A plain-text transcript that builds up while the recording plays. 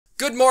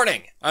Good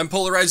morning! I'm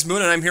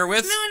PolarizedMoon and I'm here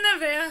with...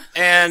 Lunavia.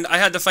 And I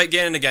had to fight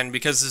Ganon again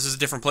because this is a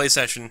different play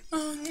session.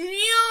 Oh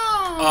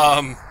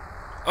no!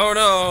 Oh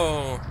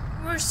no!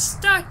 We're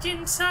stuck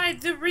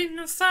inside the ring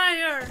of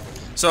fire.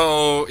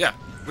 So, yeah.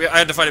 I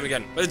had to fight him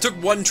again. But it took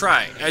one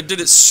try. I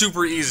did it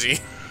super easy.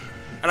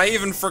 And I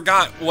even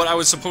forgot what I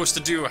was supposed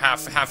to do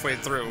halfway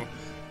through.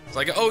 It's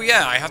like, oh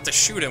yeah, I have to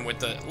shoot him with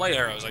the light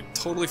arrows. I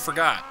totally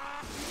forgot.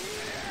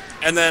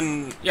 And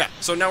then, yeah,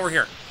 so now we're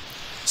here.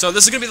 So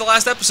this is gonna be the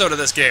last episode of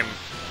this game.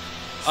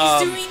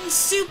 He's doing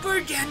Super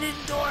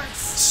Ganondorf.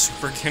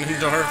 Super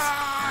Ganondorf.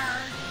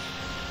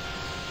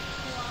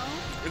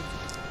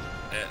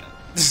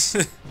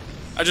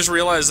 I just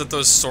realized that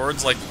those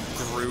swords like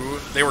grew.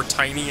 They were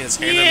tiny in his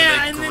hand,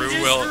 and then they grew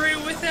just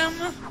grew with him.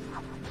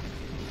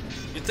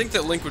 You'd think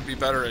that Link would be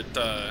better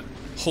at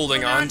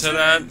holding on to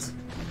that.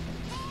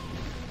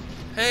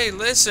 Hey,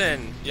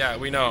 listen. Yeah,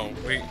 we know.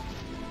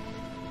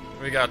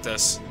 We got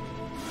this.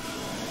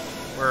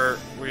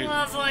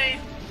 Lovely.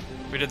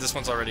 We did this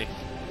once already.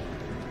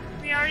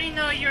 We already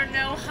know you're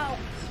no help.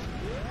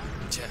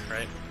 Yeah,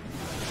 right.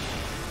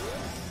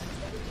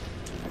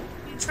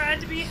 You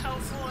tried to be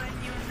helpful and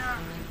you're not.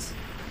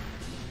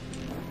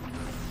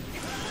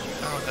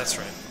 Oh, that's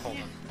right. Hold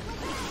on.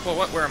 Well,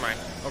 what? Where am I?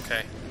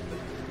 Okay.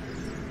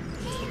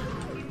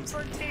 Aim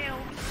for tail.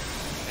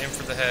 Aim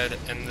for the head,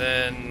 and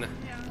then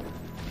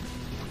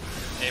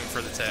aim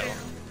for the tail.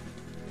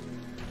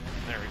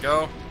 There we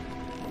go.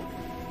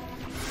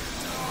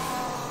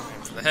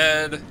 Aim for the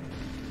head.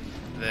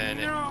 Then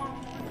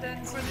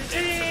then for the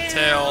aim for the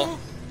tail.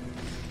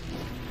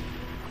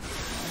 Aim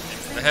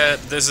for the head.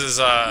 This is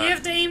You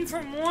have to aim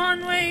from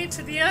one way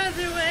to the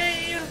other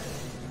way.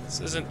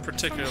 This isn't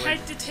particularly. From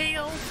head to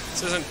tail.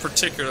 This isn't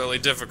particularly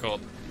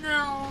difficult.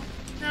 No.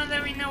 Now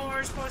that we know what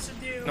we're supposed to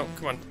do. No,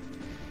 come on.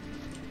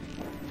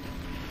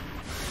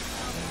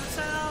 Almost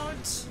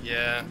out.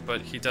 Yeah,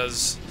 but he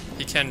does.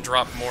 He can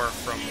drop more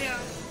from. Yeah.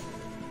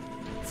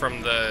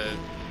 From the.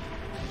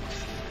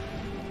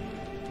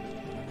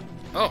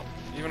 Oh,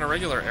 even a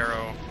regular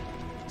arrow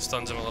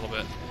stuns him a little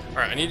bit. All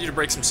right, I need you to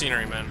break some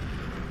scenery, man.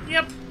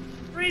 Yep.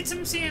 Read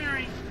some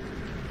scenery.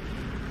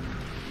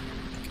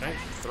 Can I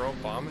throw a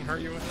bomb and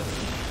hurt you with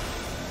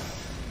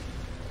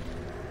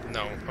it?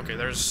 No. Okay,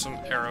 there's some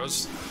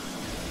arrows.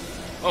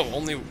 Oh,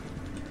 only...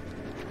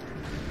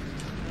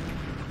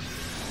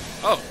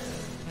 Oh.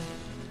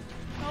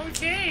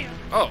 Okay.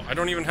 Oh, I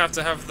don't even have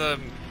to have the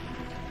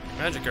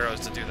magic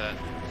arrows to do that.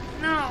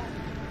 No.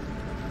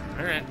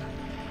 Alright.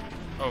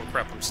 Oh,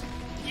 crap,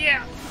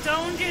 Yeah,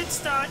 don't get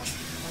stuck.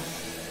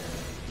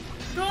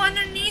 Go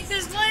underneath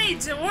his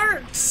blades, it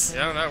works.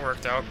 Yeah, that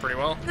worked out pretty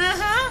well.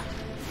 Uh-huh.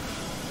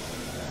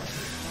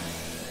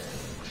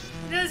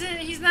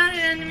 He's not an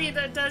enemy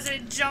that does a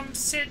jump,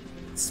 sit,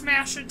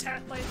 smash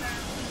attack like that.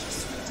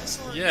 Just with the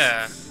swords.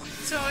 Yeah.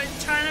 So it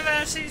kind of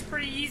actually is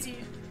pretty easy.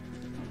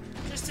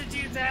 Just to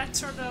do that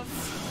sort of...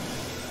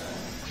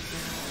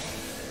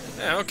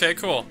 Yeah, okay,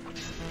 cool.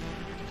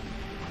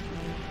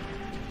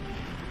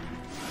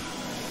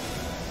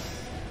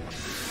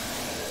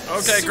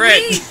 Okay, Sweet.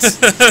 Great.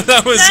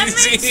 That was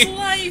easy. That makes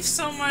life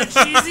so much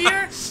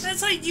easier.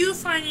 That's like you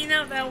finding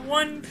out that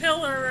one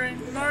pillar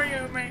in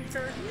Mario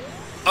Maker.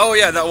 Oh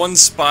yeah, that one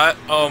spot.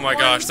 Oh my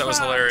gosh, that was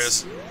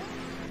hilarious.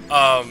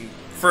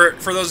 For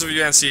those of you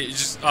who can't see,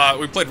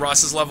 we played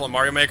Ross's level in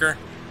Mario Maker.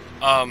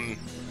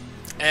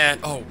 And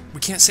oh,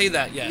 we can't say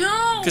that yet.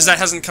 No. Because that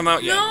hasn't come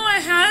out yet. No,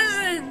 it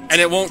hasn't. And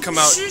it won't come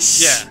out.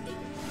 Shush. Yeah.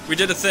 We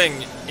did a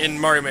thing in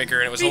Mario Maker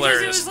and it was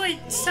hilarious. Because it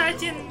was like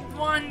second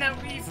one that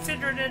we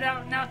figured it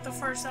out, not the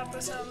first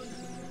episode.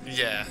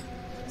 Yeah.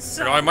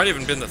 So, No, it might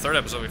even been the third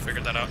episode we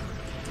figured that out.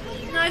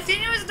 No, I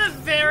think it was the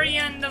very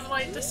end of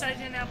like the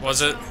second episode.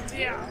 Was it?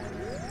 Yeah.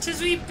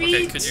 Because we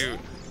beat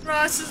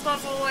Ross's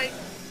level like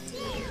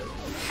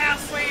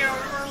halfway or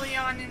early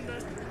on in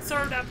the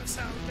third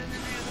episode, and then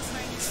we had to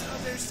find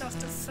other stuff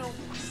to fill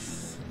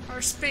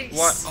our space.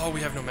 What? Oh, we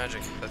have no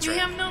magic. That's right. We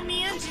have no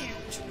magic.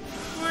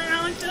 We're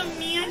out of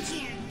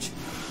magic.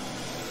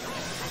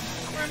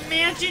 We're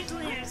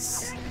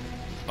magicless.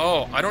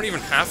 Oh, I don't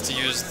even have to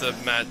use the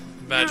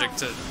magic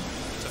to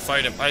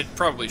fight him. I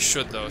probably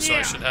should though, so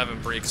I should have him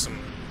break some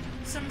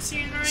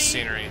scenery.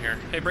 Scenery here.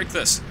 Hey, break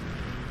this.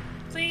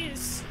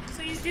 Please,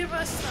 please give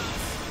us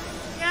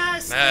stuff.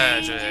 Yes,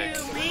 magic. Thank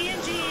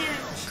you.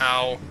 Magic.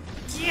 Ow.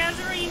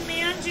 Gathering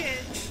magic.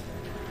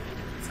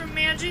 From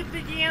Magic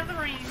the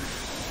Gathering.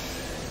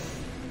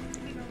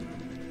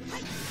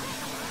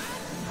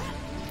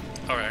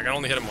 Okay, I can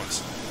only hit him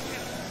once.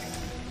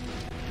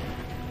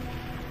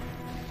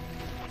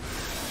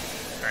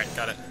 Alright,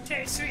 got it.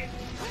 Okay, sweet.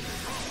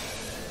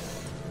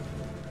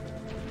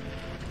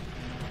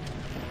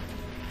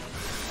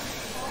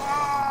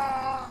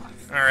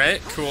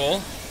 Alright,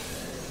 cool.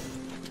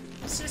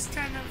 It's just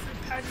kind of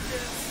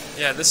repetitive.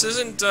 Yeah, this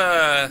isn't,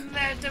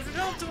 that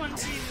difficult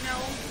once you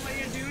know what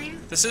you're doing.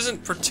 This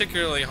isn't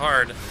particularly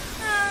hard.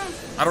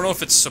 I don't know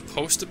if it's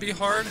supposed to be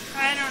hard.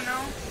 I don't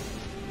know.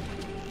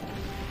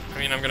 I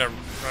mean, I'm gonna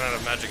run out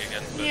of magic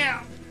again. But...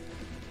 Yeah.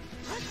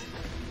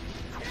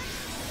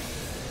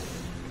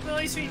 at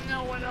least we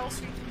know what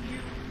else we can do.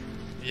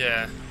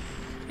 Yeah.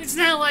 It's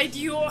not like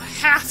you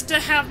have to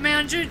have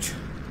magic.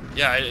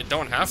 Yeah, I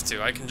don't have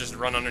to. I can just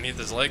run underneath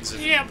his legs.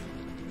 And... Yep.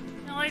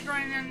 I like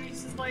running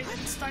underneath his legs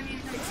and stunning him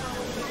for a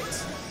little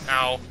bit.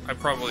 Ow. I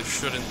probably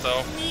shouldn't,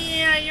 though.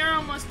 Yeah, you're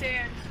almost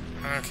dead.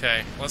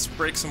 Okay, let's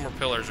break some more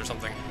pillars or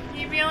something.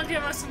 Maybe it'll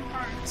give us some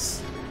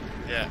hearts.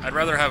 Yeah, I'd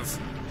rather have...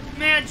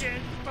 magic,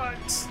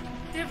 but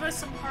give us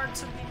some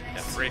hearts would be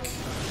nice. Yeah, break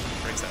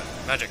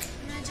that. Magic.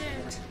 Magic.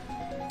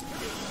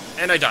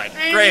 And I died.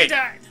 And Great! you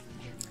died.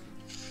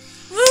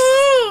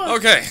 Woo!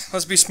 Okay,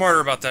 let's be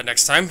smarter about that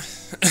next time.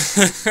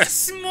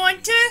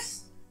 Smarter?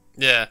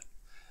 Yeah.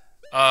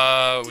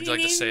 Would you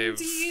like to save?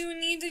 Do you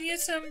need to get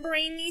some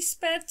brainy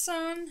specs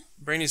on?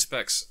 Brainy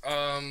specs.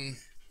 Are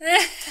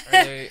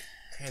they...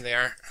 Here they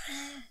are.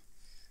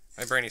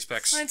 My brainy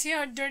specs. Let's see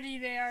how dirty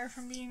they are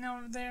from being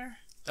over there.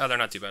 Oh, they're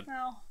not too bad.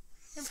 No.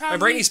 My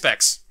brainy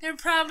specs. They're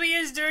probably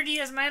as dirty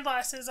as my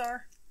glasses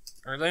are.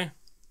 Are they?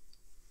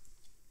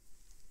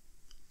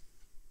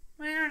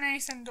 Mine are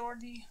nice and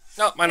dirty.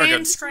 No, mine are good.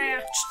 And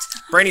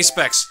scratched. Brainy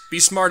specs. Be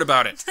smart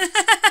about it.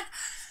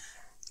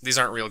 These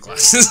aren't real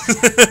glasses.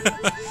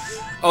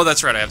 Oh,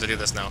 that's right. I have to do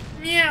this now.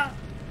 Yeah.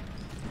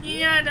 You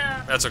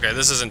gotta... That's okay.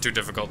 This isn't too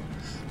difficult.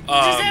 You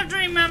just have to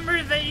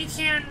remember that you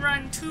can't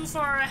run too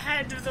far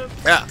ahead of the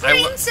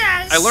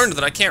princess. I learned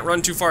that I can't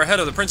run too far ahead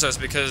of the princess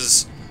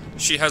because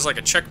she has like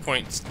a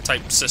checkpoint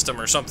type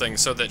system or something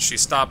so that she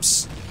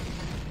stops...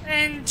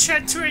 and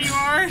checks where you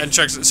are. And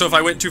checks. So if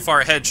I went too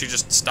far ahead, she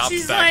just stopped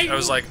She's back. Like, I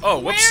was like, oh,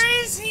 whoops.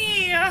 Where is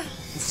he?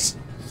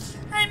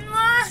 I'm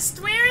lost.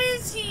 Where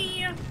is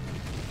he?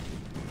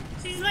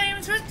 She's like,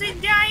 I'm supposed to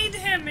guide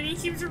him, and he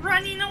keeps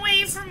running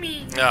away from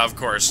me. Yeah, of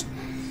course.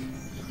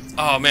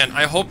 Oh man,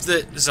 I hope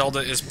that Zelda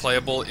is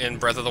playable in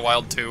Breath of the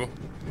Wild 2.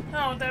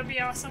 Oh, that'd be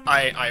awesome.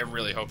 I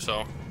really hope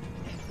so.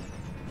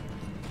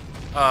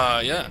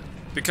 Yeah.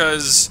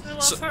 Because... I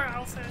love her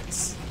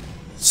outfits.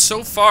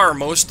 So far,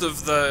 most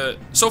Legend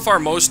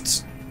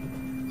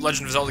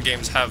of Zelda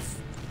games have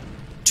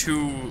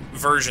two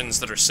versions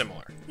that are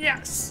similar.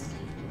 Yes.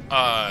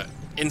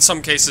 In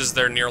some cases,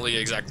 they're nearly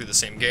exactly the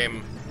same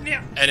game.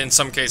 Yeah. And in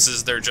some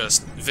cases, they're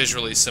just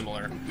visually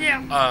similar.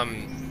 Yeah.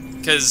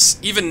 Because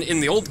even in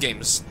the old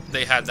games,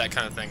 they had that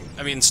kind of thing.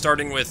 I mean,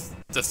 starting with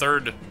the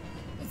third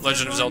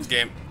Legend of Zelda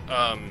game,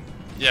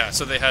 yeah,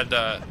 so they had,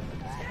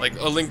 like,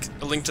 a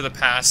link to the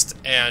Past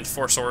and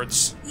Four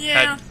Swords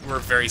were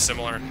very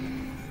similar.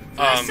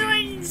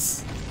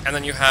 Swords! And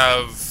then you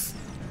have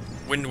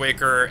Wind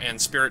Waker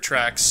and Spirit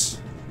Tracks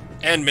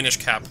and Minish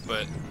Cap,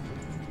 but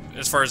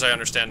as far as I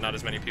understand, not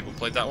as many people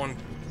played that one.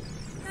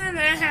 And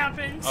that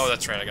happens. Oh,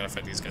 that's right, I gotta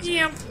fight these guys.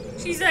 Yep.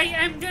 She's like,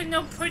 I'm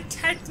gonna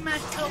protect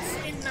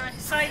myself in the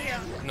fire.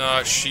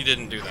 No, she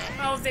didn't do that.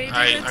 Oh, they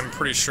did? I'm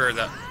pretty sure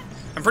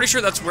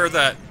that's where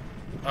that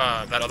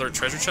that other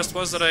treasure chest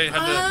was that I had to...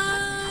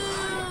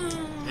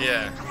 Oh.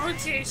 Yeah.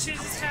 Okay, she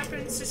just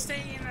happens to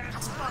stay in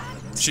that spot.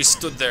 She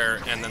stood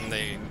there, and then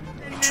they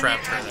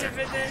trapped her there.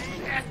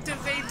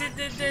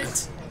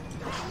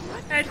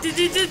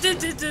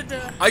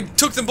 I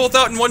took them both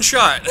out in one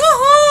shot!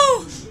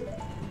 Woohoo!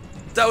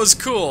 That was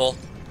cool.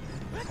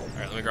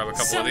 Alright, let me grab a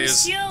couple of these.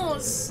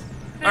 Skills!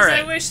 Alright.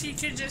 I wish you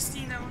could just,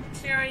 you know,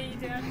 carry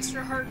the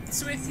extra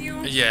hearts with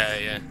you. Yeah,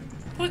 yeah.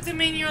 Put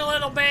them in your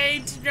little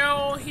bag to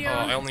go here. Oh,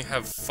 I only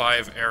have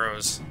 5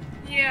 arrows.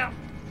 Yeah.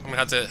 I'm gonna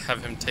have to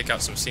have him take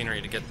out some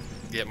scenery to get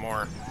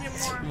more. Get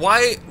more.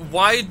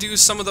 Why do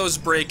some of those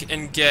break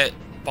and get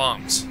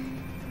bombs?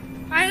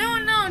 I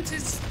don't know,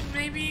 just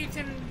maybe you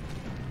can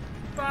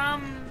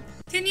bomb...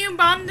 Can you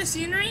bomb the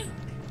scenery?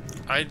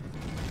 I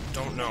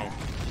don't know.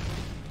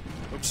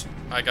 Oops,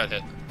 I got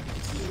hit.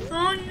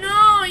 Oh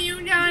no,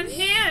 you got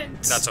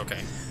hit! That's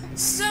okay.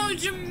 So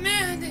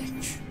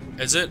dramatic.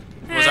 Is it?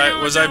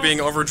 Was I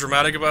being over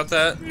dramatic about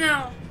that?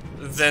 No.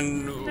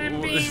 Then I'm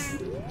being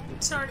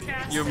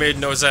sarcastic. you made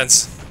no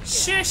sense.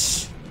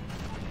 Shush.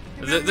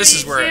 This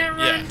is where can't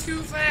run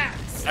too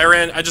fast.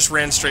 I just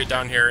ran straight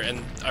down here,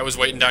 and I was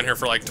waiting down here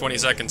for like 20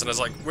 seconds, and I was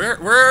like,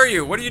 where are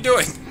you? What are you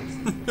doing?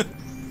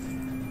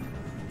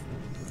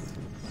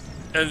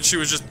 And she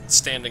was just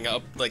standing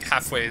up, like,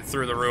 halfway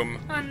through the room.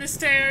 On the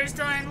stairs,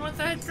 going, what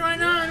the heck's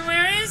going on?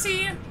 Where is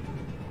he?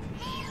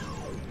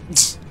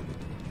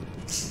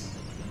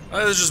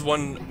 There's just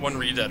one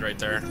re-dead right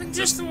there.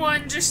 Just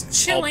one, just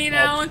chilling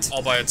out.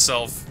 All by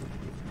itself.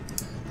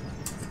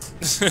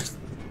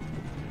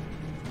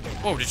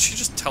 Oh, did she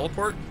just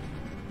teleport?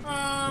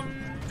 I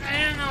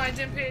don't know, I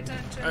didn't pay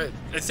attention.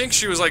 I think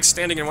she was, like,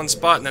 standing in one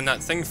spot, and then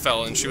that thing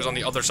fell, and she was on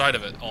the other side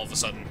of it, all of a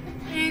sudden.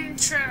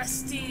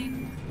 Interesting.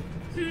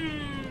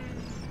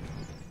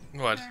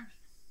 What?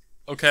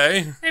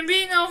 Okay. I'm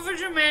being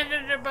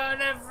overdramatic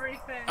about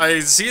everything. I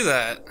see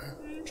that.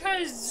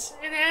 Because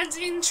it adds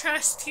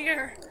interest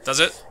here. Does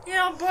it?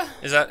 Yeah, but...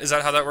 Is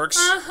that how that works?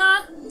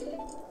 Uh-huh.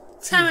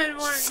 That's how it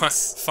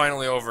works.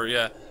 Finally over,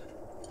 yeah.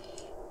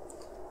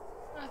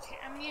 Okay,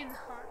 I'm getting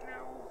hot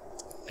now.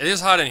 It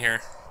is hot in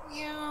here.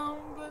 Yeah,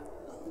 but...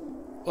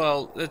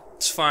 Well,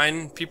 it's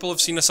fine. People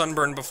have seen a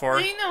sunburn before.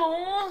 I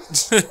know.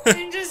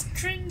 I'm just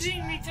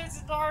cringing because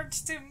it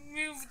hurts to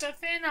move the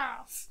fin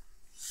off.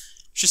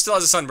 She still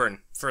has a sunburn,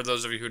 for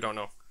those of you who don't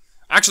know.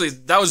 Actually,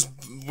 that was...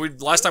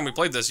 last time we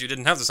played this, you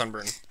didn't have the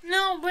sunburn.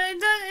 No, but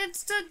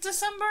the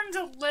sunburn's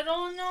a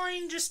little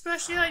annoying, just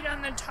especially like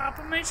on the top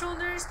of my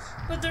shoulders.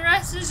 But the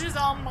rest is just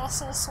all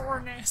muscle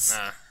soreness.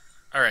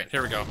 Alright,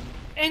 here we go.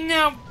 And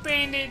now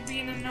Band-Aid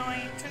being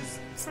annoying, because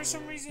for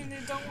some reason they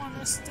don't want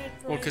to stick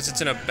right. Well, because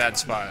it's in a bad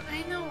spot.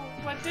 I know,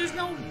 but there's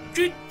no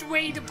good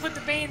way to put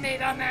the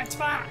Band-Aid on that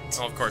spot.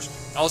 Oh, of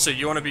course. Also,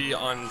 you want to be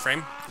on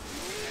frame?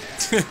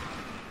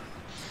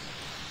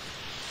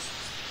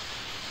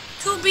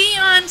 To be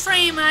on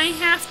frame, I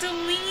have to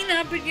lean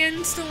up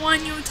against the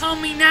one you told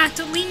me not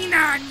to lean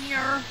on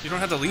here. You don't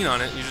have to lean on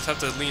it, you just have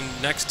to lean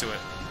next to it.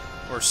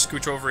 Or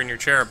scooch over in your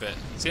chair a bit.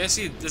 See,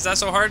 is that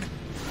so hard?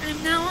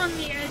 I'm now on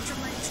the edge of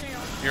my chair.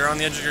 You're on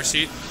the edge of your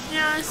seat?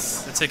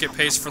 Yes. The ticket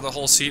pays for the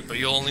whole seat, but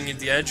you'll only need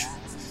the edge?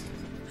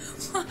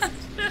 What?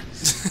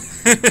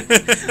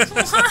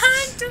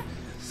 What?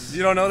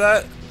 You don't know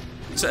that?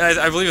 So,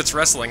 I believe it's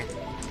wrestling.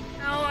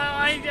 Oh,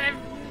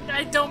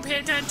 I don't pay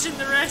attention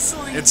to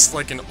wrestling. It's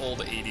like an old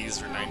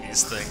 80s or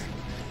 90s thing.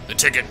 The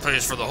ticket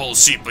pays for the whole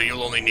seat, but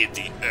you'll only need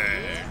the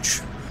edge.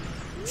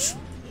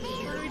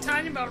 What are we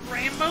talking about?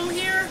 Rambo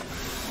here?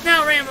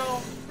 Not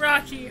Rambo.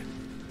 Rocky.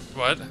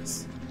 What?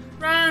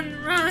 Ron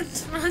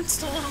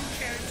Stallone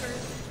character.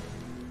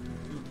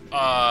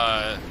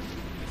 I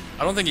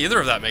don't think either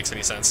of that makes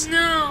any sense.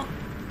 No.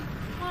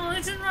 Well,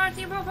 isn't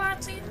Rocky about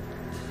boxing?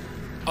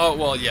 Oh,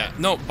 well, yeah.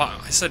 No,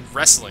 I said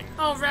wrestling.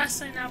 Oh,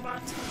 wrestling, not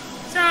boxing.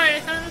 Sorry, I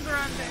thought of the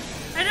wrong thing.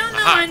 I don't know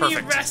Aha, any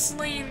perfect.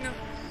 wrestling.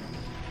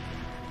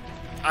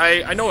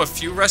 I know a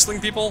few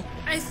wrestling people.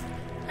 I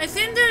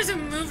think there's a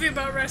movie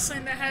about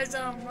wrestling that has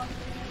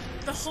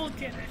the Hulk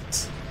in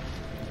it.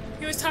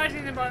 He was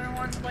talking about it on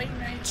one late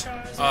night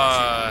show.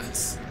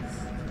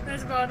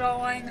 That's about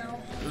all I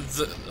know.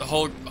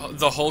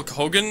 The Hulk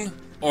Hogan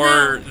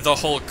or the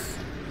Hulk?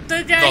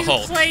 The guy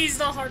Hulk. who plays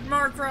the Hulk,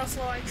 Mark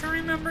Ruffalo. I can't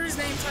remember his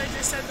name, so I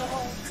just said the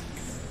Hulk.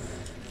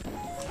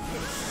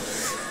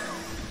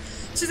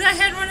 So I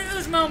had one of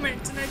those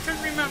moments, and I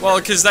couldn't remember. Well,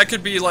 because that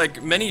could be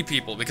like many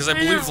people, because I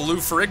believe Lou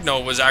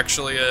Ferrigno was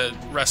actually a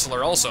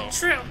wrestler also.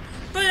 True.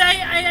 But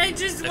I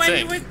just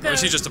went with the... Or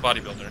is he just a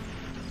bodybuilder?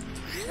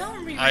 I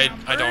don't remember.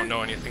 I don't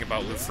know anything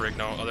about Lou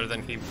Ferrigno other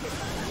than he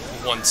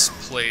once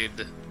played...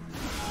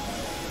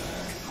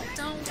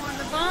 Don't want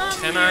to bomb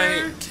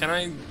Can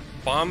I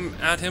bomb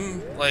at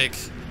him? Like,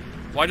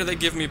 why do they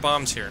give me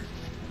bombs here?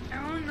 I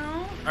don't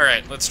know.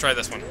 Alright, let's try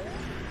this one.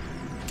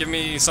 Give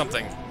me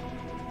something.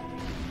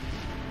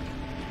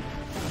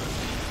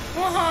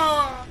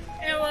 Whoa!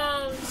 It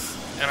was...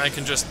 And I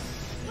can just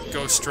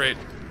go straight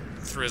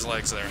through his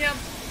legs there. Yep.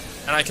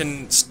 And I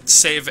can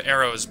save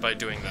arrows by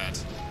doing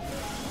that.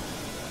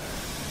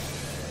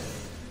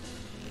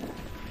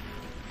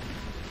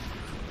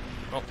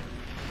 Oh.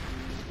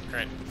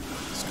 Alright.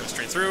 Let's go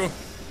straight through.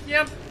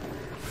 Yep.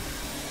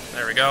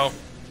 There we go.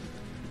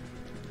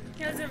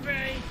 He has a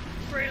very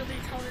brightly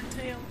colored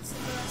tail, so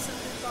the rest of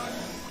his body.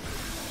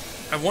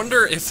 I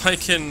wonder if I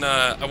can,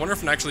 I wonder if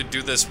I can actually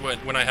do this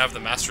when I have the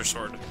Master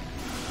Sword.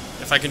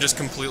 If I can just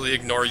completely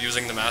ignore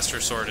using the Master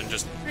Sword and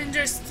just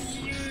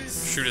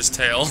shoot his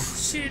tail.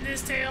 Shoot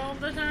his tail all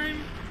the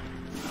time.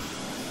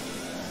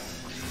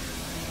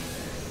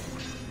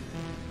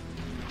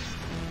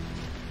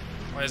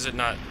 Why is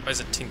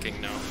it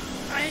tinking now?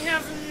 I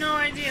have no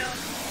idea.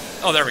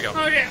 Oh, there we go.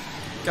 Okay.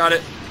 Got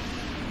it.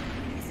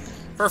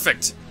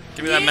 Perfect.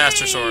 Give me that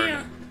Master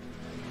Sword.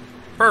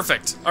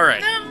 Perfect.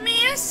 Alright. The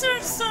Master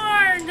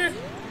Sword!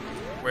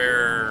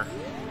 Where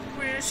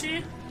is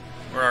she?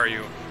 Where are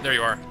you? There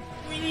you are.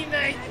 We need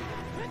a...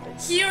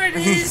 Here it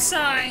is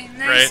sign.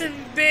 Nice Right.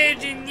 and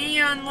big and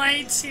neon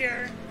lights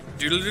here.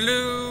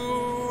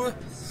 Doodle-doo-doo.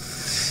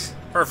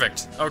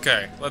 Perfect.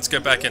 Okay, let's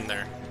get back in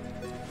there.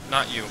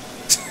 Not you.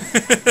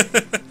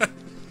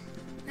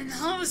 And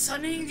all of a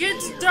sudden it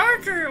gets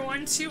darker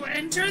once you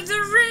enter the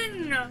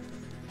ring.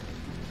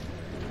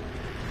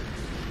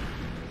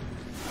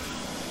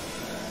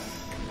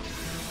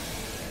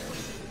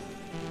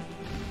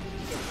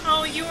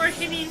 Oh, you were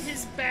hitting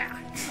his back.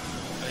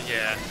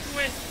 Yeah.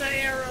 With the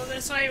arrow,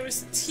 that's why it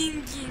was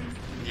tinking.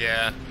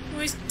 Yeah. It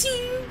was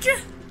tink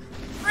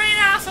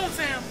right off of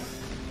him.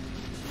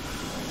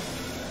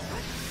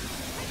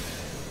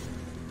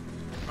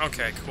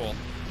 Okay, cool.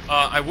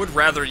 I would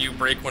rather you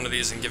break one of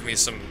these and give me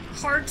some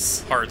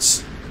Hearts.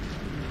 hearts.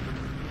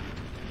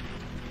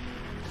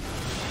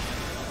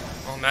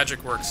 Well,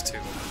 magic works too.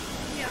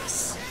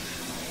 Yes.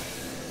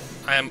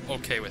 I am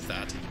okay with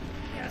that.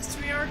 Yes,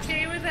 we are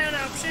okay with that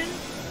option.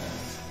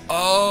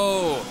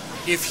 Oh,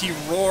 if he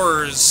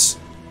roars,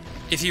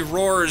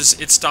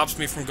 it stops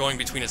me from going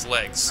between his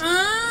legs.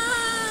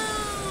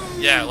 Oh.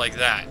 Yeah, like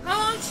that.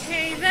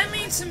 Okay, that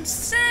made some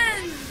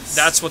sense.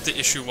 That's what the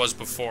issue was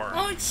before.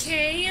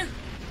 Okay.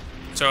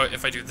 So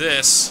if I do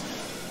this,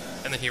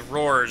 and then he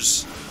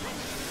roars,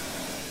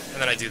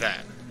 and then I do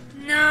that.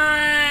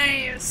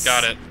 Nice.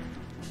 Got it.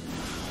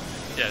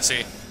 Yeah,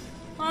 see?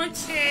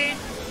 Okay.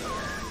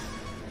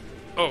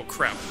 Oh,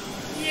 crap.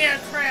 Yeah,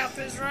 crap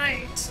is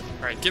right.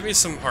 Alright, give me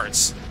some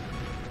hearts.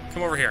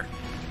 Come over here.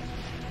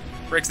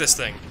 Break this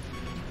thing.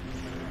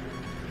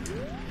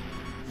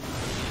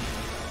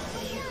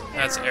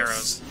 That's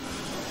arrows.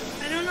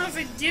 I don't know if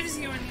it gives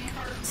you any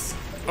hearts.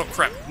 Oh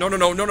crap. No, no,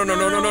 no, no, no, no,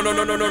 no, no, no, no,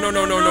 no, no, no,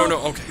 no, no, no, no.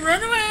 Okay.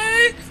 Run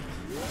away!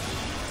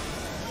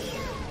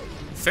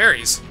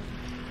 Fairies.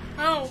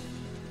 Oh.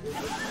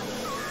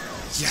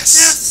 Yes!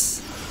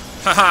 Yes!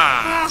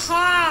 Haha!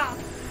 Aha!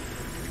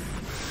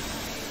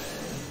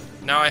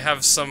 Now I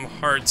have some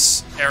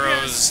hearts,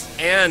 arrows,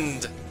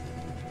 and...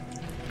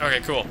 Okay,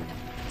 cool.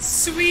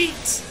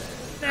 Sweet.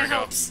 That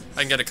helps.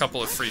 I can get a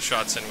couple of free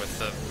shots in with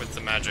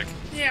the magic.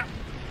 Yeah.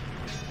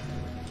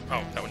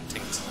 Oh, that one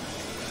tinked.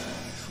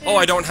 Oh,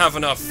 I don't have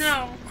enough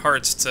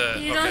hearts to...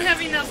 You don't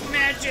have enough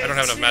magic. I don't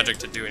have enough magic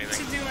to do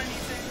anything. To do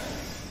anything.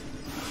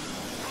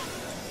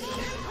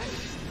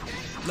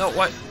 No,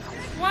 what?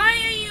 Why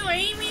are you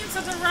aiming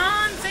for the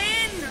wrong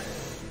thing?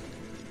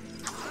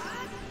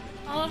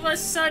 All of a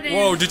sudden...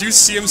 Whoa, did you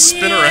see him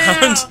spin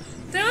around?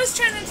 That was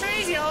kind of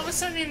crazy. All of a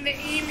sudden, the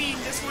aiming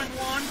just went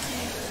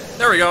wonky.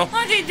 There we go.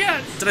 Okay,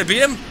 good. Did I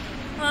beat him?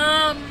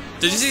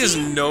 Did you see his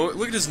nose?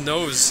 Look at his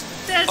nose.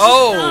 That's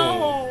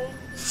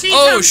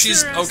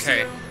She's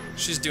okay.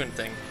 She's doing a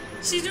thing.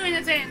 She's doing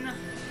a thing.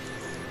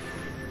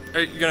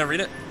 Are you gonna read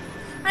it?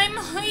 I'm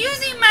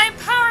using my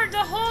power to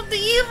hold the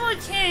evil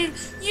king.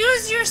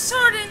 Use your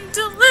sword and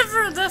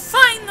deliver the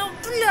final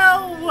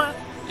blow.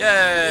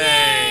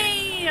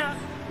 Yay! Yay!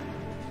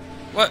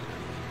 What?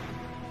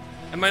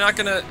 Am I not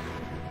gonna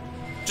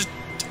just?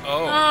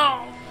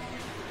 Oh.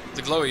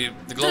 The glowy.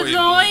 The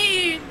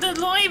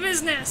glowy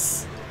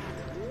business.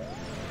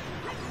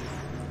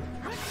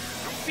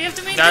 We have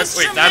to make this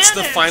Wait, that's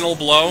the final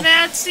blow?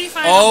 That's the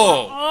final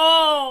blow.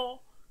 Oh.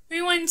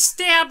 We went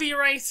stabby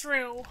right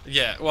through.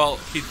 Yeah, well,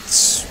 he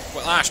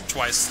slashed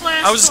twice.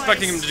 Slashed I was twice.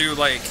 expecting him to do,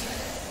 like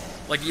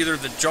either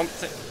the jump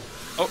thing...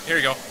 Oh, here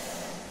you go.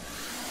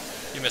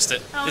 You missed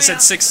it. Oh, It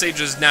said 6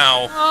 stages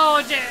now.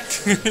 Oh,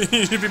 dick.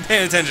 You should be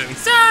paying attention.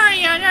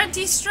 Sorry, I got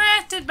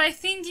distracted by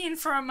thinking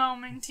for a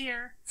moment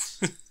here.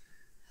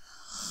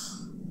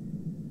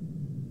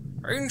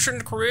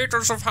 Ancient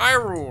creators of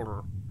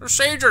Hyrule, the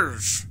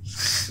sages,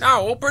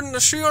 now open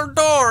the sealed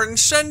door and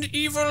send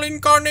evil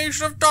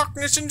incarnation of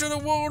darkness into the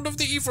world of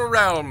the evil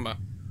realm.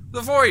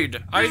 The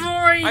void.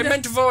 I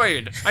meant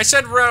void. I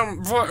said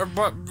realm,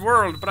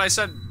 world, but I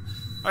said,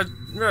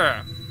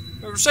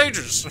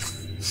 sages.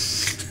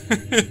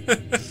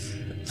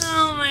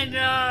 Oh my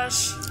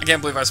gosh. I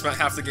can't believe I spent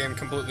half the game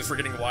completely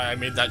forgetting why I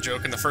made that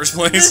joke in the first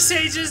place. The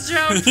sages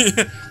joke.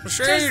 Yeah, the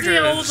sages. Just the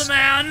old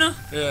man.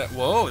 Yeah.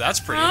 Whoa, that's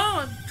pretty.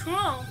 Oh,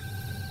 cool.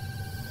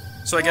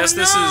 So I guess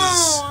this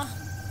is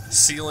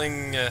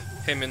sealing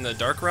him in the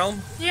Dark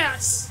Realm?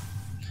 Yes.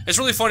 It's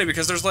really funny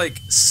because there's like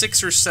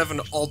 6 or 7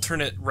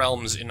 alternate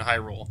realms in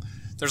Hyrule.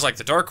 There's like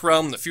the Dark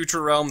Realm, the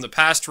Future Realm, the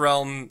Past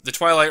Realm, the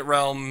Twilight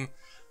Realm.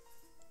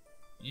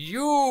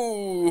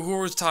 Who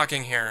was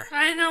talking here?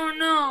 I don't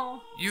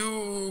know.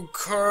 You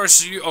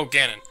curse you. Oh,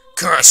 Ganon.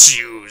 Curse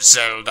you,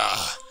 Zelda.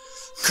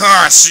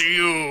 Curse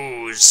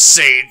you,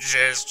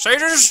 sages.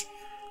 Sages?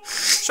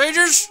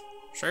 Sages?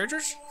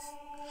 Sages?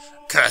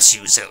 Curse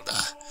you, Zelda.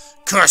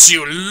 Curse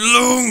you,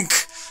 Lunk!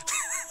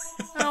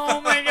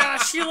 Oh my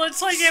gosh, she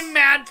looks like a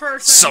mad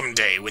person.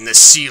 Someday, when the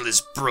seal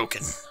is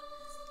broken,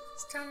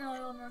 It's kind of a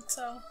little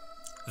nutso.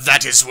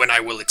 that is when I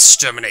will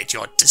exterminate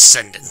your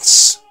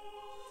descendants.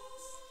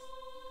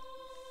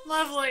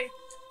 Lovely.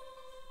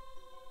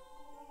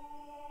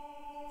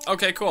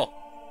 Okay, cool.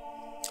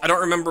 I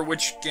don't remember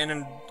which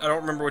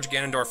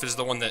Ganondorf is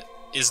the one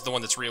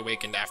that's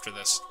reawakened after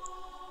this.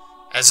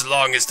 As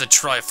long as the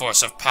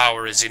Triforce of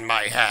Power is in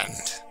my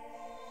hand.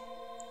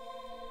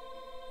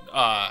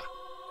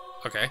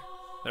 Okay.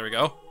 There we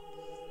go.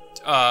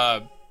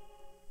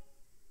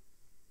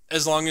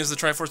 As long as the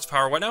Triforce of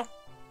Power, what now?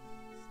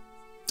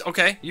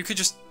 Okay, you could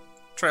just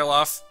trail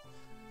off.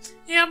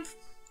 Yep.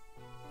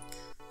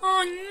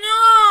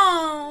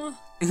 Oh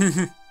no!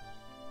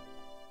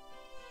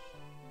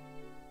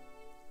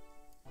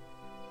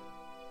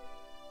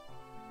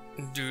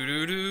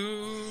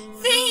 Do-do-do.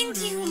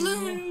 Thank you,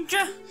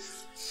 Lunja.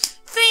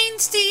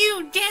 Thanks to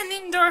you,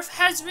 Ganondorf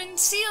has been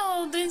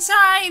sealed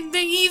inside the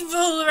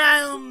evil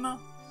realm.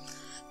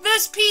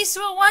 This peace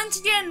will once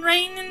again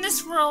reign in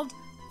this world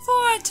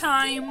for a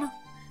time.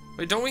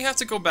 Wait, don't we have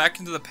to go back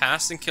into the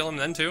past and kill him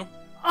then too?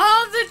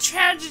 All the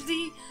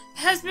tragedy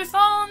has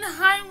befallen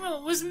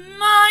Hyrule was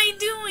my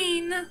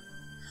doing.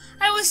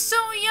 I was so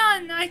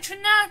young I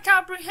could not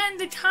comprehend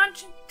the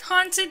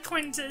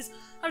consequences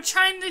of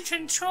trying to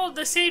control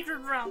the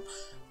sacred realm.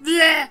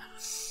 Bleh!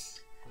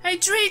 I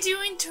dragged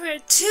you into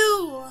it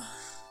too.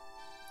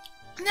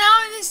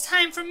 Now it is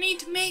time for me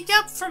to make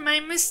up for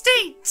my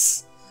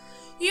mistakes.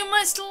 You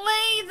must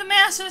lay the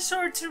Master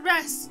Sword to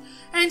rest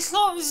and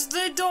close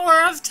the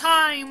door of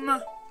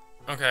time.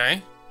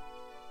 Okay.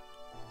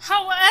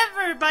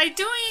 However, by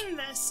doing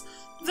this,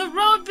 the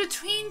road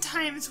between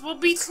times will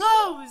be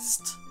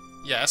closed.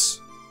 Yes.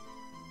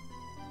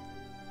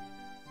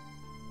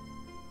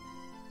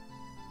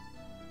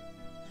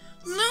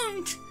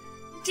 Link,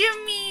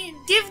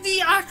 give the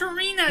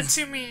Ocarina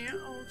to me,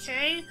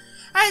 okay?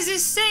 As a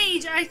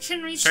sage, I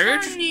can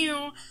return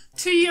you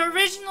to your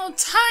original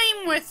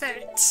time with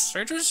it.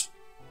 Sages?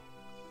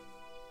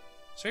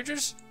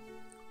 Sages?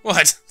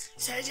 What?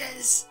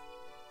 Sages.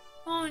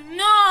 Oh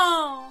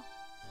no!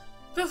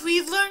 But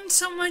we learned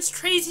so much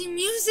crazy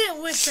music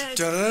with it.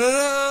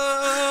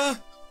 Da-da-da-da.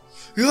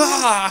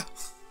 Ah!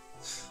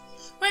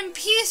 When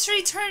peace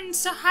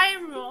returns to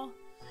Hyrule,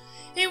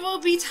 it will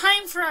be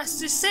time for us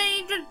to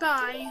say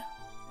goodbye.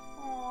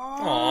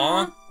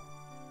 Aww.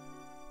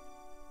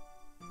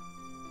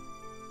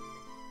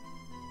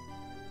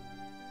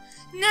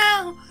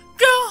 Now,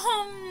 go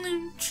home,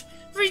 Link.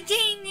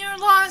 Regain your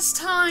lost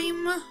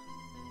time.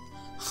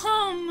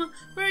 Home,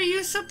 where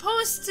you're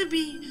supposed to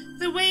be,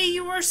 the way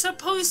you were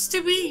supposed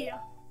to be.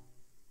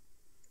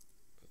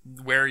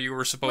 Where you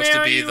were supposed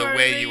to be, the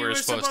way you were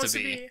supposed to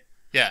be.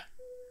 Yeah.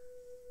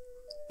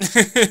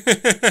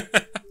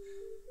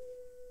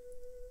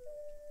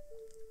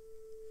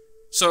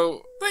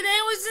 So... But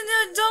I was an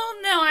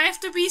adult now. I have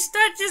to be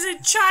stuck as a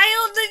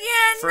child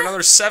again? For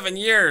another 7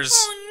 years.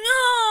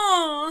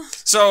 Oh, no!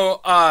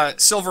 So,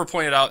 Silver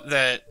pointed out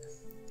that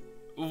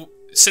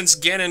since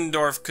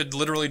Ganondorf could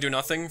literally do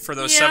nothing for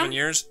those 7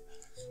 years...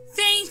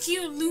 Thank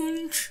you,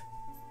 Link.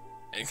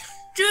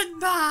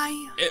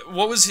 Goodbye.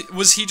 What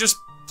was he just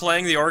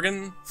playing the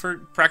organ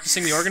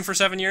practicing the organ for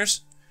 7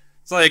 years?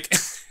 It's like,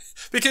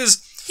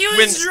 because... He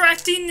was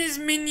directing his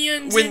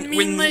minions in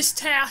meaningless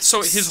tasks.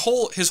 So his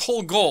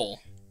whole goal...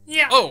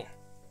 Yeah. Oh,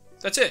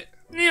 that's it.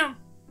 Yeah.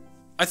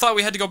 I thought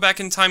we had to go back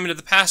in time into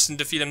the past and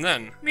defeat him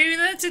then. Maybe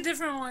that's a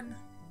different one.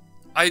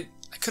 I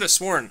could have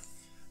sworn.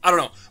 I don't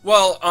know.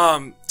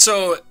 Well,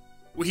 so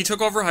he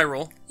took over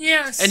Hyrule.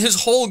 Yes. And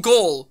his whole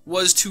goal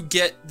was to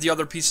get the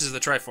other pieces of the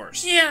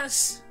Triforce.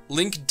 Yes.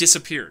 Link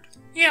disappeared.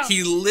 Yeah.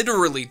 He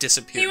literally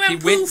disappeared. He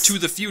went to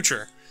the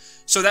future.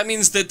 So that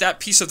means that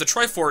piece of the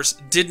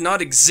Triforce did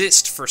not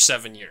exist for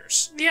 7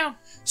 years. Yeah.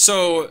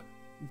 So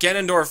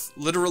Ganondorf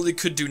literally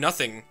could do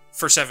nothing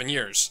for 7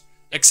 years,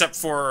 except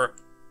for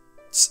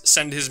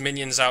send his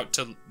minions out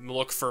to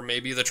look for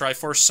maybe the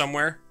Triforce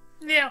somewhere.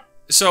 Yeah.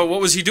 So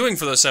what was he doing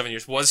for those 7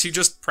 years? Was he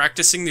just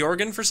practicing the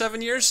organ for 7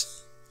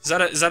 years? Is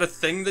that a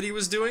thing that he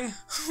was doing?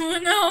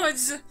 No,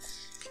 it's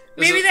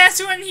maybe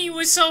that's when he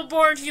was so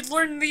bored he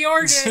learned the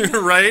organ.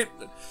 Right?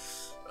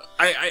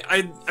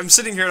 I'm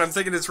sitting here and I'm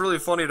thinking it's really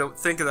funny to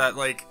think of that.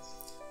 Like,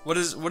 what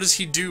does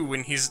he do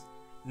when he's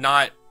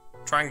not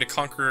trying to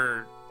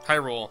conquer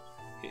Hyrule?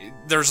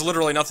 There's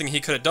literally nothing he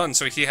could have done,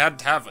 so he had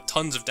to have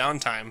tons of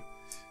downtime.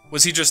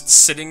 Was he just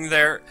sitting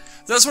there?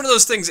 That's one of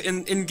those things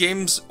in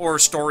games or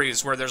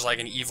stories where there's like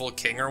an evil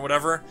king or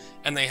whatever,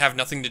 and they have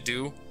nothing to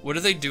do. What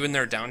do they do in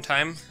their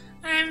downtime?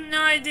 I have no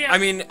idea. I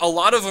mean, a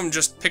lot of them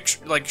just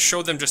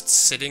show them just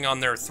sitting on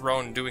their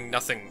throne doing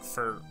nothing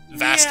for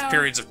vast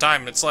periods of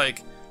time. And it's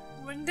like...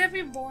 Wouldn't that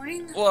be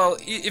boring? Well,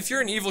 if you're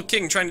an evil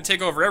king trying to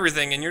take over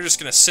everything and you're just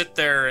gonna sit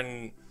there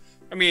and...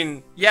 I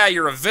mean, yeah,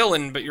 you're a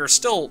villain, but you're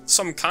still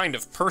some kind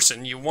of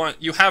person.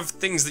 You have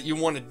things that you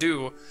want to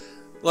do.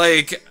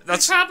 Like,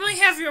 that's... You probably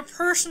have your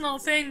personal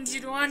things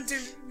you'd want to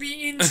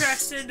be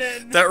interested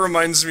in. That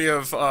reminds me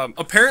of,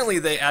 apparently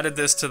they added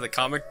this to the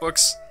comic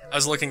books. I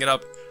was looking it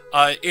up.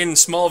 In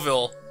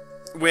Smallville,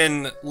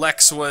 when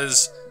Lex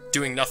was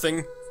doing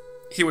nothing,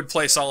 he would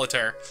play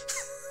solitaire.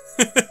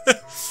 His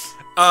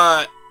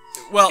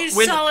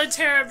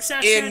solitaire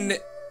obsession.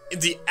 In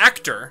the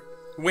actor...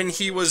 When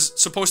he was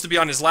supposed to be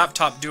on his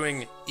laptop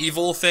doing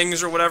evil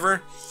things or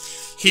whatever,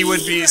 he would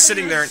be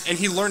sitting there, and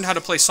he learned how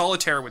to play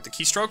solitaire with the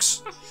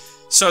keystrokes,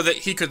 so that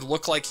he could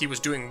look like he was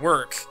doing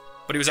work,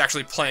 but he was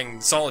actually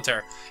playing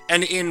solitaire.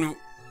 And in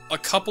a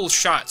couple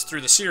shots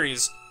through the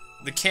series,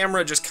 the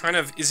camera just kind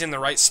of is in the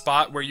right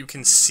spot where you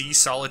can see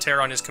solitaire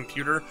on his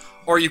computer,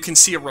 or you can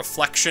see a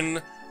reflection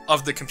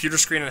of the computer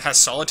screen that has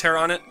solitaire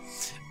on it.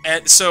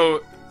 And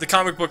so the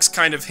comic books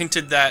kind of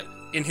hinted that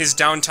in his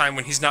downtime,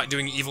 when he's not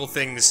doing evil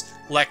things,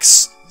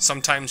 Lex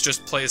sometimes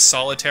just plays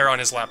solitaire on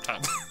his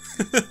laptop.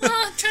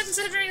 Well,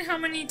 considering how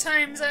many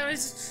times I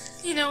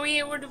was,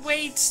 we would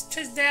wait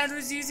because Dad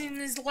was using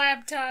his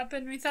laptop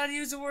and we thought he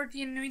was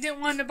working and we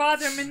didn't want to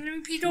bother him, and we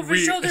peeked over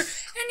his shoulder and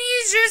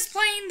he's just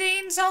playing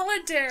Dane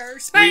solitaire.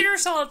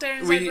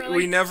 Solitaire.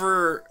 We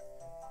never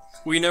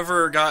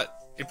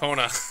got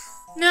Epona.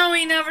 No,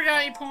 we never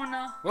got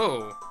Epona.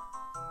 Whoa.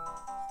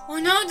 Oh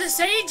no, the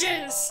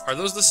sages! Are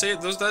those the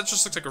sages? That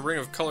just looks like a ring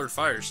of colored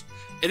fires.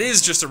 It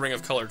is just a ring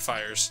of colored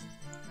fires.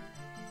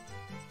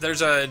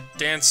 There's a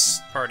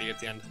dance party at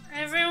the end.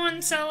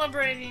 Everyone's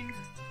celebrating.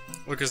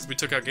 Well, because we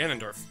took out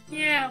Ganondorf.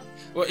 Yeah.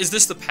 Well, is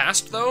this the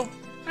past, though?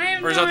 I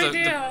have no idea. Or is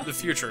that the the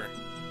future?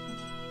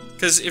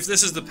 Because if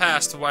this is the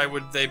past, why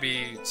would they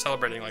be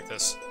celebrating like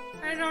this?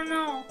 I don't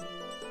know.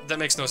 That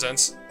makes no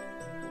sense.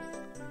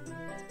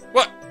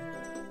 What?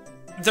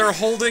 They're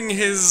holding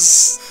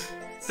his...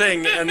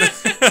 thing and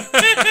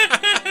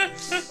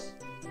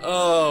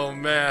oh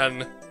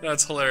man,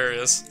 that's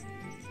hilarious.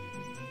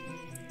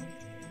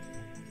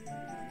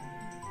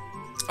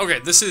 Okay,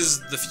 this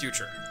is the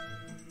future,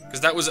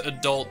 because that was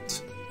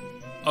adult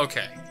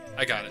Okay,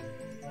 I got it.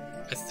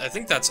 I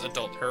think that's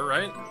adult her,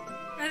 right?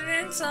 I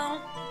think so.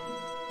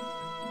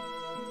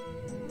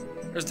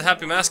 There's the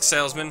Happy Mask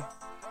salesman.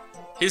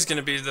 He's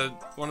gonna be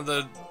one of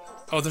the...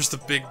 Oh, there's the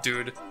big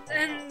dude.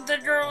 And the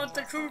girl with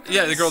the cuckoos.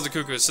 Yeah, the girl with the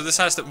cuckoos. So this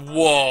has to...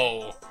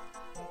 Whoa!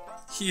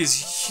 He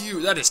is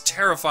huge. That is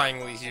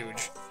terrifyingly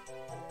huge.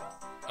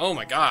 Oh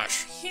my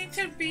gosh. He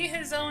could be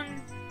his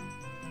own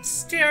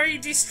scary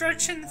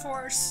destruction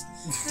force.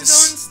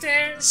 His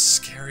own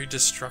scary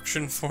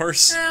destruction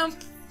force? Yep.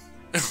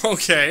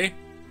 Okay.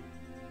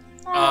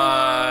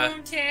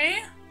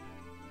 Okay.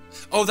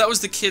 Oh, that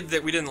was the kid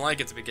that we didn't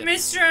like at the beginning.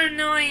 Mr.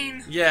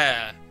 Annoying.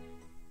 Yeah.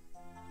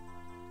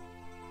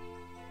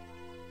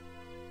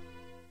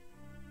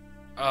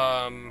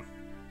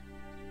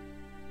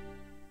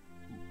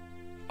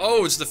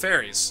 Oh, it's the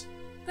fairies.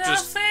 The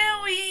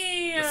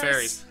fairies! The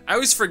fairies. I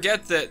always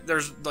forget that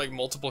there's, like,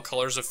 multiple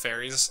colors of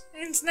fairies.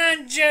 It's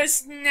not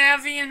just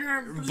Navi and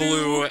her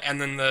blue. And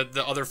then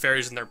the other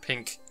fairies and their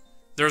pink.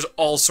 There's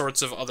all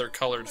sorts of other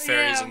colored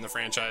fairies in the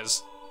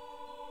franchise.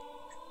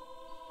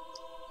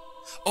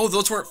 Oh,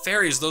 those weren't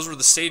fairies, those were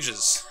the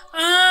sages.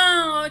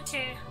 Oh,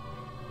 okay.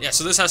 Yeah,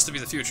 so this has to be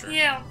the future.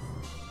 Yeah.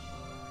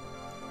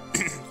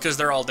 Because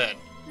they're all dead.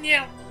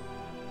 Yeah.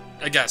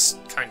 I guess,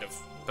 kind of,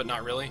 but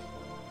not really.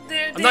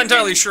 I'm not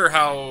entirely sure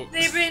how...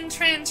 They've been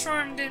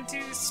transformed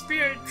into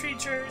spirit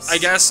creatures. I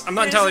guess. I'm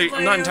not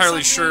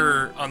entirely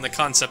sure on the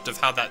concept of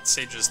how that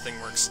sages thing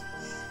works.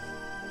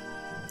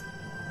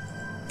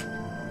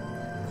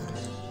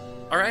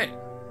 Alright.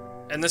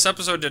 And this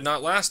episode did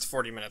not last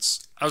 40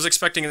 minutes. I was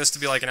expecting this to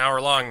be like an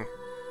hour long,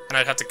 and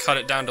I'd have to cut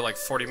it down to like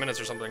 40 minutes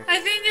or something.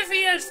 I think if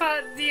he had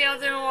fought the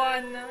other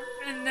one,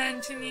 and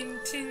then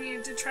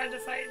continued to try to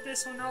fight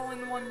this one all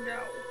in one go,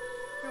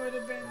 it would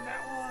have been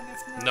that long,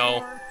 if not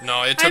more.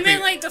 No, it took me... I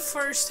mean, like, the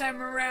first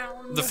time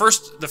around.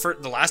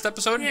 The last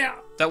episode? Yeah.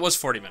 That was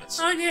 40 minutes.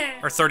 Okay.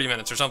 Or 30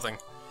 minutes or something.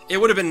 It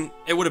would have been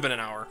an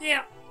hour.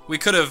 Yeah. We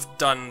could have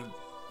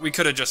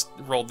just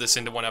rolled this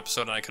into one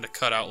episode, and I could have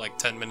cut out, like,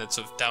 10 minutes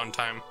of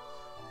downtime.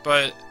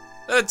 But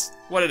that's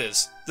what it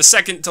is. The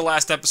second to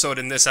last episode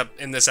in this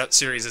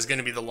series is going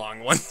to be the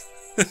long one.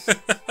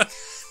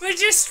 We're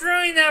just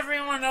screwing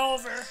everyone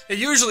over.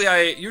 Usually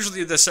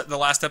the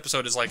last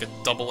episode is like a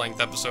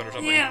double-length episode or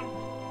something. Yeah.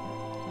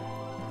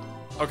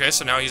 Okay,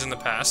 so now he's in the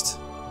past.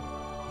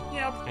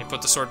 Yep. And he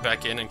put the sword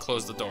back in and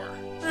closed the door.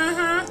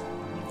 Uh-huh.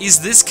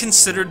 Is this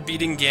considered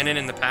beating Ganon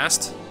in the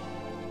past?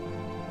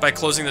 By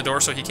closing the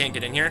door so he can't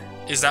get in here?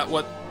 Is that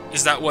what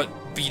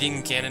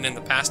beating Ganon in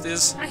the past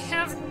is? I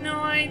have no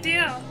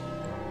idea.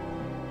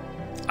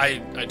 I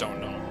don't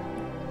know.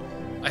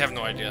 I have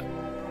no idea.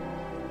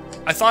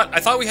 I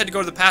thought we had to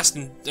go to the past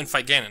and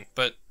fight Ganon,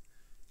 but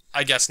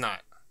I guess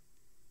not.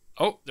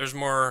 Oh, there's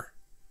more...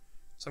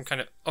 Some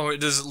kind of... Oh,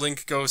 does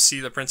Link go see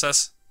the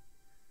princess?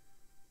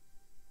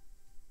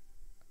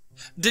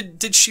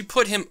 Did she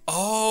put him...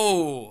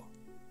 Oh!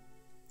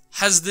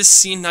 Has this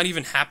scene not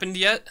even happened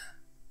yet?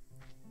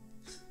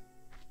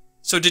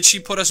 So did she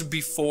put us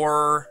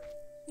before...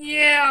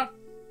 Yeah.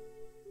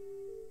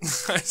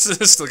 I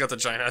still got the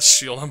giant-ass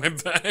shield on my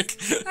back.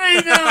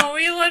 I know,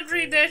 we look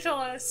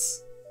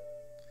ridiculous.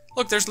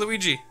 Look, there's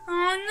Luigi.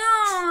 Oh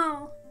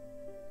no!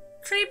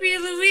 Creepy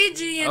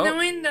Luigi in the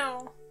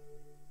window.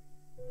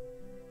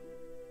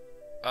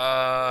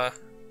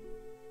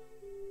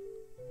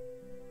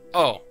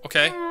 Oh,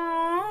 okay.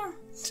 Aww.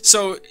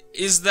 So,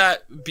 is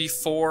that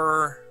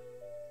before...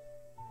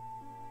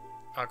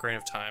 Ocarina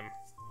of Time?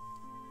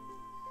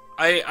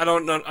 I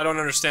don't know. I don't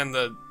understand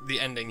the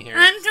ending here.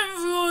 I'm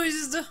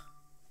confused.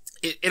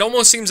 It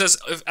almost seems as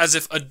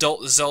if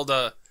adult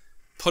Zelda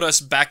put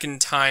us back in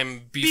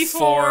time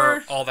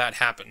before all that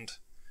happened.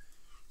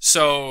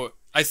 So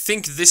I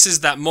think this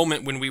is that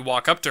moment when we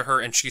walk up to her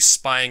and she's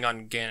spying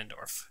on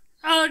Ganondorf.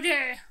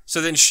 Okay.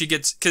 So then she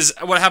gets... Because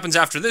what happens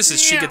after this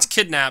is she gets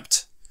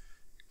kidnapped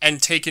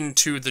and taken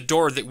to the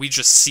door that we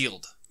just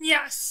sealed.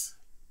 Yes.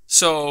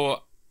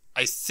 So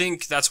I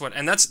think that's what...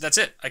 And that's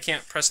it. I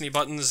can't press any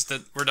buttons.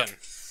 We're done.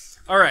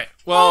 Alright,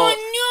 well... Oh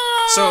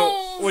no! So,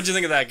 what'd you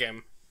think of that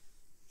game?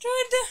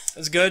 Good.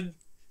 That's good?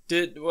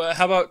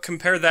 How about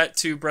compare that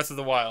to Breath of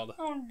the Wild?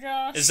 Oh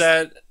gosh. Is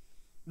that...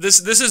 This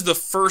is the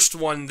first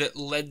one that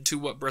led to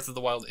what Breath of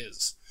the Wild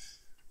is.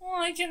 Well,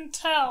 I can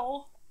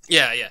tell.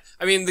 Yeah.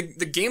 I mean,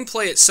 the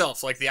gameplay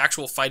itself, like the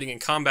actual fighting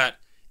and combat,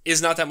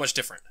 is not that much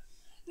different.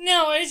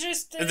 No, it's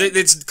just...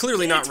 It's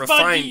clearly not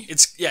refined. Buggy.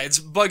 It's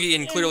buggy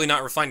and clearly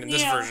not refined in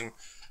this version.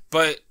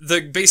 But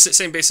the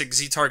same basic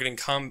Z-targeting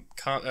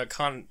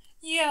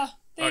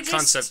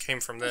concept came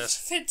from this.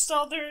 Fixed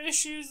all their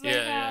issues they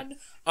had.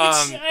 Which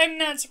Yeah. I'm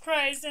not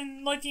surprised,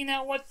 and looking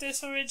at what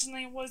this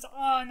originally was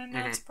on, I'm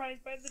not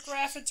surprised by the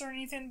graphics or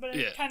anything, but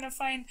I kind of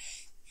find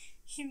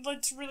he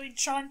looks really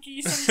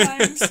chunky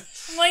sometimes.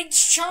 I'm like,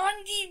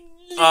 chunky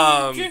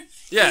Link!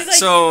 Yeah, He's like,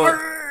 so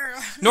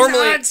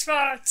normally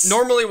spots.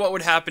 Normally what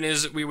would happen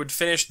is we would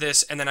finish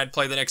this and then I'd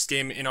play the next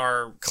game in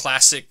our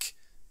classic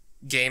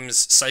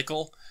games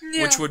cycle,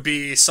 which would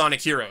be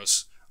Sonic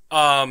Heroes.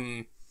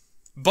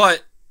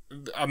 But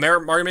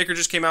Mario Maker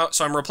just came out,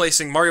 so I'm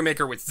replacing Mario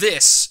Maker with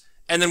this,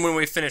 and then when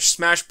we finish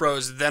Smash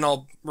Bros, then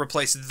I'll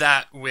replace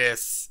that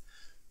with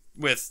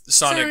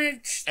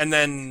Sonic, and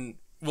then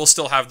we'll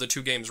still have the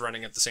 2 games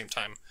running at the same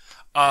time.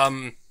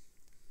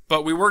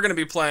 But we were going to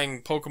be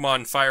playing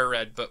Pokemon Fire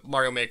Red, but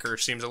Mario Maker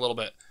seems a little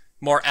bit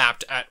more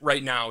apt at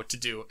right now to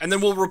do. And then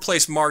we'll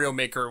replace Mario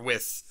Maker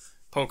with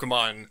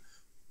Pokemon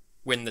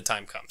when the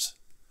time comes.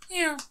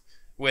 Yeah.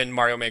 When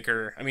Mario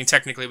Maker... I mean,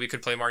 technically we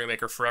could play Mario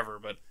Maker forever,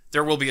 but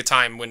there will be a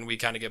time when we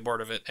kind of get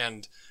bored of it,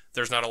 and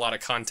there's not a lot of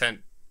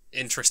content,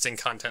 interesting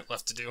content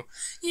left to do.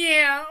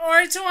 Yeah, or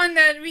it's one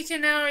that we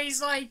can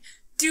always, like,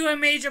 do a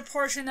major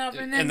portion of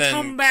and then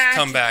come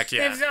back.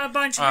 Yeah. If a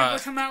bunch of people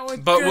come out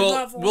with but good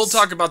levels. We'll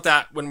talk about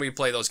that when we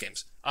play those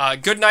games.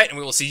 Good night, and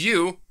we will see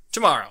you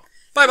tomorrow.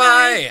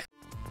 Bye-bye!